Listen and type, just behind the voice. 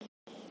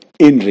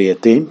இன்றைய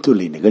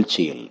தேன்துளி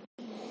நிகழ்ச்சியில்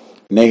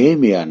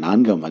நெகேமியா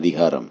 4ஆம்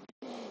அதிகாரம்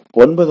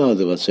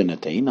 9வது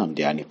வசனத்தை நாம்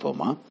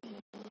தியானிப்போமா?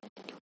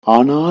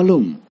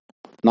 ஆனாலும்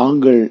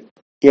நாங்கள்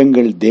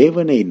எங்கள்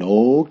தேவனை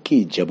நோக்கி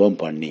ஜெபம்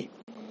பண்ணி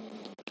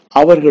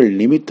அவர்கள்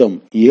நிமித்தம்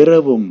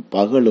இரவும்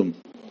பகலும்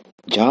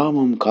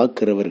ஜாமம்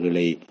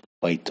காக்கிறவர்களை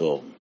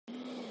வைத்தோம்.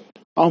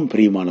 ஆம்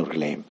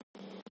பிரியமானவர்களே,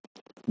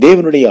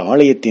 தேவனுடைய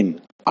ஆலயத்தின்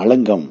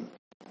அலங்கம்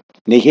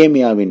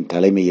நெகேமியாவின்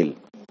தலைமையில்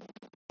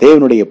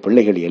தேவனுடைய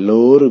பிள்ளைகள்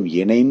எல்லோரும்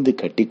இணைந்து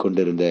கட்டி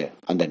கொண்டிருந்த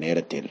அந்த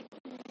நேரத்தில்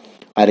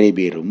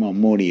அரேபியரும்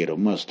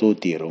அம்மோனியரும்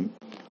அஸ்தோத்தியரும்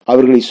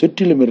அவர்களை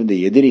சுற்றிலும் இருந்த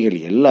எதிரிகள்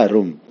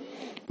எல்லாரும்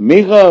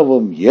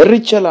மிகவும்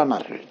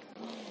எரிச்சலானார்கள்.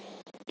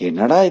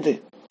 என்னடா இது,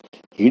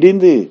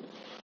 இடிந்து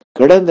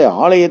கிடந்த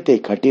ஆலயத்தை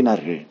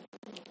கட்டினார்கள்,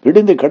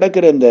 இடிந்து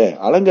கிடக்கிற இந்த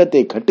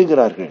அலங்கத்தை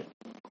கட்டுகிறார்கள்.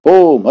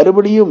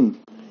 மறுபடியும்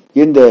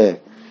இந்த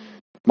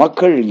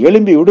மக்கள்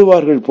எழும்பி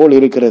விடுவார்கள் போல்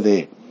இருக்கிறது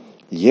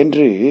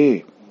என்று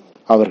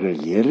அவர்கள்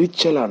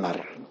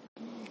எரிச்சலானார்கள்.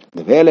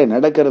 இந்த வேலை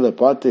நடக்கிறத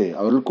பார்த்து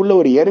அவர்களுக்குள்ள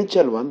ஒரு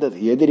எரிச்சல் வந்தது,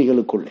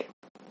 எதிரிகளுக்குள்ளே.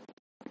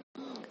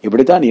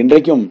 இப்படித்தான்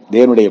இன்றைக்கும்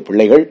தேவனுடைய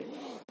பிள்ளைகள்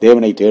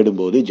தேவனை தேடும்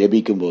போது,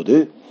 ஜெபிக்கும் போது,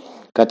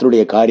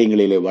 கர்த்தருடைய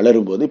காரியங்களிலே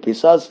வளரும் போது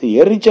பிசாசு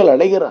எரிச்சல்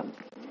அடைகிறான்.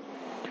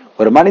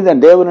 ஒரு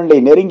மனிதன்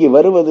தேவனுடைய நெருங்கி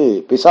வருவது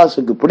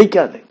பிசாசுக்கு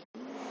பிடிக்காது.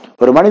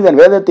 ஒரு மனிதன்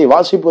வேதத்தை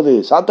வாசிப்பது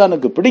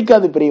சாத்தானுக்கு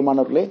பிடிக்காது.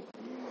 பிரியமானவர்களே,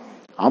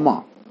 ஆமா,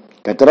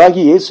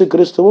 கர்த்தராகிய இயேசு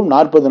கிறிஸ்துவும்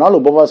 40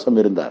 நாள் உபவாசம்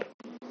இருந்தார்.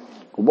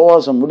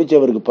 உபவாசம்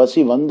முடிச்சவருக்கு பசி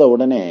வந்த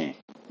உடனே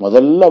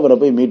முதல்ல அவரை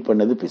போய் மீட்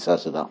பண்ணது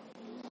பிசாசு தான்.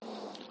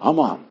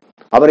 ஆமா,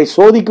 அவரை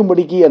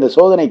சோதிக்கும்படிக்கு அந்த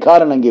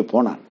சோதனைக்காரன் அங்கே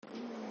போனான்.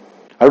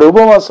 அவருடைய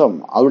உபவாசம்,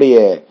 அவருடைய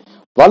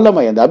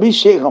வல்லமை, அந்த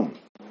அபிஷேகம்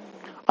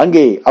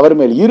அங்கே அவர்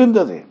மேல்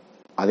இருந்தது.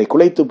 அதை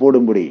குலைத்து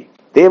போடும்படி,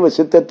 தேவ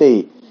சித்தத்தை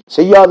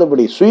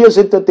செய்யாதபடி சுய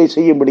சித்தத்தை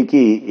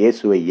செய்யும்படிக்கு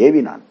இயேசுவை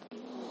ஏவினான்.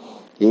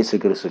 இயேசு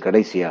கிறிஸ்து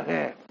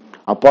கடைசியாக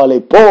அப்பாலே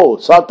போ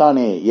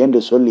சாத்தானே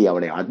என்று சொல்லி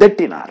அவனை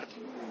அதட்டினார்.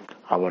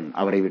 அவன்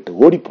அவரை விட்டு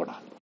ஓடி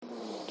போனான்.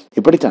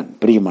 இப்படித்தான்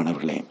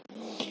பிரியமானவர்களே,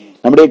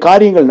 நம்முடைய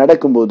காரியங்கள்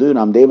நடக்கும்போது,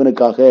 நாம்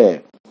தேவனுக்காக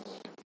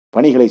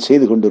பணிகளை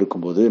செய்து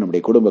கொண்டிருக்கும் போது,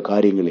 நம்முடைய குடும்ப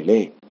காரியங்களிலே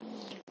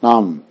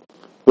நாம்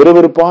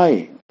விறுவிறுப்பாய்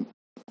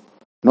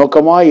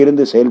நோக்கமாய்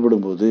இருந்து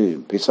செயல்படும் போது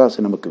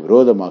பிசாசு நமக்கு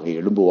விரோதமாக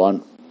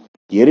எழும்புவான்,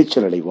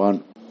 எரிச்சல் அடைவான்.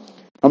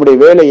 நம்முடைய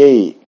வேலையை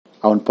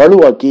அவன்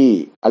பழுவாக்கி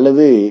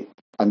அல்லது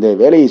அந்த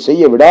வேலையை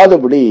செய்ய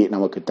விடாதபடி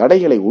நமக்கு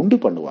தடைகளை உண்டு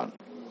பண்ணுவான்.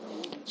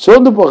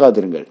 சோர்ந்து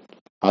போகாதிருங்கள்,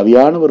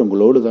 ஆவியானவர்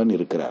உங்களோடு தான்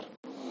இருக்கிறார்,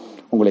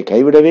 உங்களை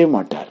கைவிடவே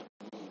மாட்டார்.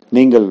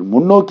 நீங்கள்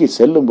முன்னோக்கி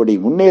செல்லும்படி,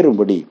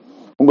 முன்னேறும்படி,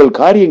 உங்கள்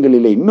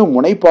காரியங்களிலே இன்னும்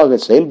முனைப்பாக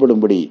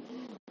செயல்படும்படி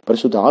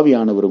பரிசுத்த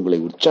ஆவியானவர் உங்களை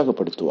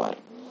உற்சாகப்படுத்துவார்.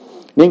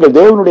 நீங்கள்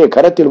தேவனுடைய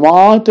கரத்தில்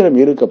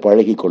மாத்திரம் இருக்க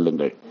பழகி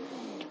கொள்ளுங்கள்.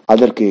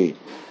 அதற்கு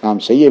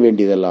நாம் செய்ய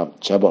வேண்டியதெல்லாம்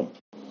ஜெபம்.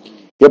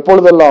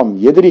 எப்பொழுதெல்லாம்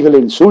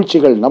எதிரிகளின்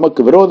சூழ்ச்சிகள்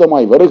நமக்கு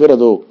விரோதமாய்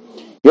வருகிறதோ,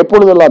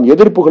 எப்பொழுதெல்லாம்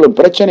எதிர்ப்புகளும்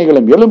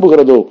பிரச்சனைகளும்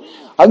எழும்புகிறதோ,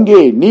 அங்கே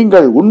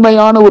நீங்கள்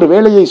உண்மையான ஒரு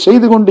வேலையை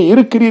செய்து கொண்டு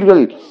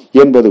இருக்கிறீர்கள்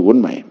என்பது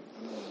உண்மை.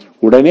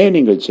 உடனே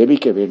நீங்கள்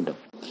ஜெபிக்க வேண்டும்.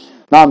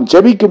 நாம்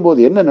ஜெபிக்கும் போது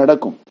என்ன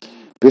நடக்கும்?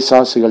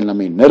 பிசாசுகள்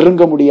நம்மை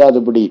நெருங்க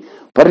முடியாதபடி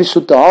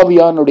பரிசுத்த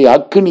ஆவியானுடைய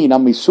அக்கினி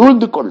நம்மை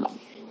சூழ்ந்து கொள்ளும்.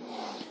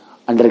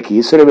 அன்றைக்கு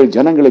இஸ்ரவேல்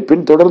ஜனங்களை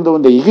பின்தொடர்ந்து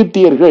வந்த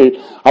எகிப்தியர்கள்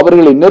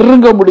அவர்களை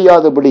நெருங்க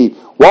முடியாதபடி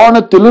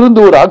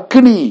வானத்திலிருந்து ஒரு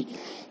அக்கினி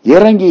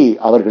இறங்கி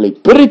அவர்களை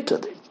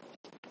பிரித்தது.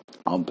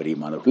 ஆம்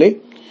பிரியமானவர்களே,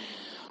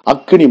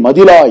 அக்கினி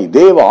மதிலாய்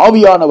தேவ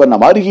ஆவியானவர்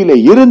நம் அருகிலே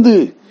இருந்து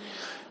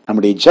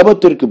நம்முடைய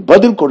ஜெபத்திற்கு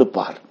பதில்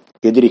கொடுப்பார்.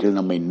 எதிரிகள்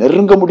நம்மை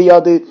நெருங்க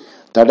முடியாது,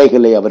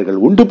 தடைகளை அவர்கள்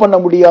உண்டு பண்ண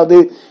முடியாது,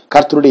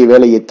 கர்த்தருடைய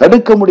வேலையை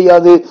தடுக்க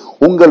முடியாது,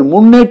 உங்கள்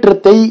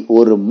முன்னேற்றத்தை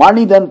ஒரு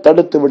மனிதன்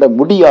தடுத்து விட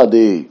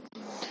முடியாது.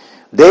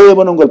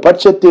 தேவன் உங்கள்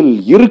பட்சத்தில்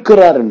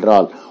இருக்கிறார்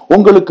என்றால்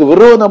உங்களுக்கு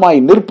விரோதமாய்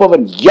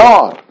நிற்பவன்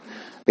யார்?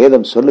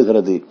 வேதம்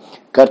சொல்லுகிறது,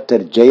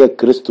 கர்த்தர் ஜெய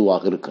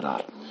கிறிஸ்துவாக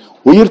இருக்கிறார்.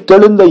 உயிர்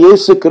தெழுந்த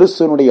இயேசு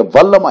கிறிஸ்துவனுடைய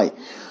வல்லமாய்,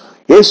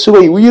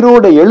 இயேசுவை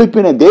உயிரோடு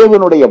எழுப்பின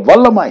தேவனுடைய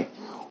வல்லமாய்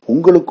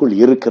உங்களுக்குள்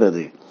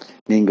இருக்கிறது.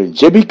 நீங்கள்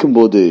ஜெபிக்கும்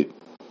போது,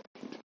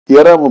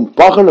 இரவும்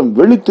பகலும்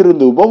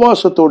விழித்திருந்து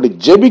உபவாசத்தோடு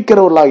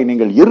ஜெபிக்கிறவர்களாக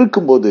நீங்கள்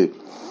இருக்கும்போது,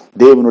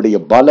 தேவனுடைய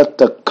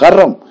பலத்த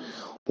கரம்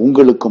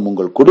உங்களுக்கும்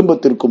உங்கள்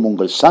குடும்பத்திற்கும்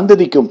உங்கள்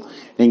சந்ததிக்கும்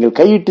நீங்கள்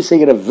கையிட்டு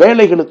செய்கிற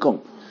வேலைகளுக்கும்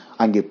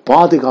அங்கே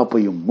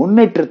பாதுகாப்பையும்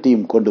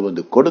முன்னேற்றத்தையும் கொண்டு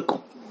வந்து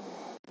கொடுக்கும்.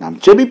 நாம்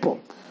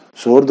ஜெபிப்போம்,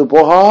 சோர்ந்து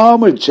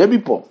போகாமல்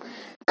ஜெபிப்போம்.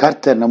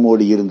 கர்த்தர்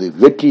நம்மோடு இருந்து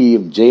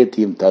வெற்றியையும்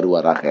ஜெயத்தையும்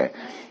தருவாராக,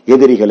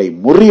 எதிரிகளை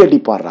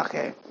முறியடிப்பாராக.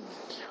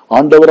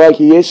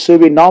 ஆண்டவராகிய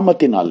இயேசுவின்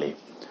நாமத்தினாலே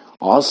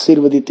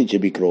ஆசீர்வதித்து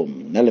ஜெபிக்கிறோம்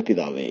நல்ல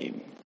பிதாவே,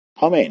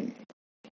 ஆமென்.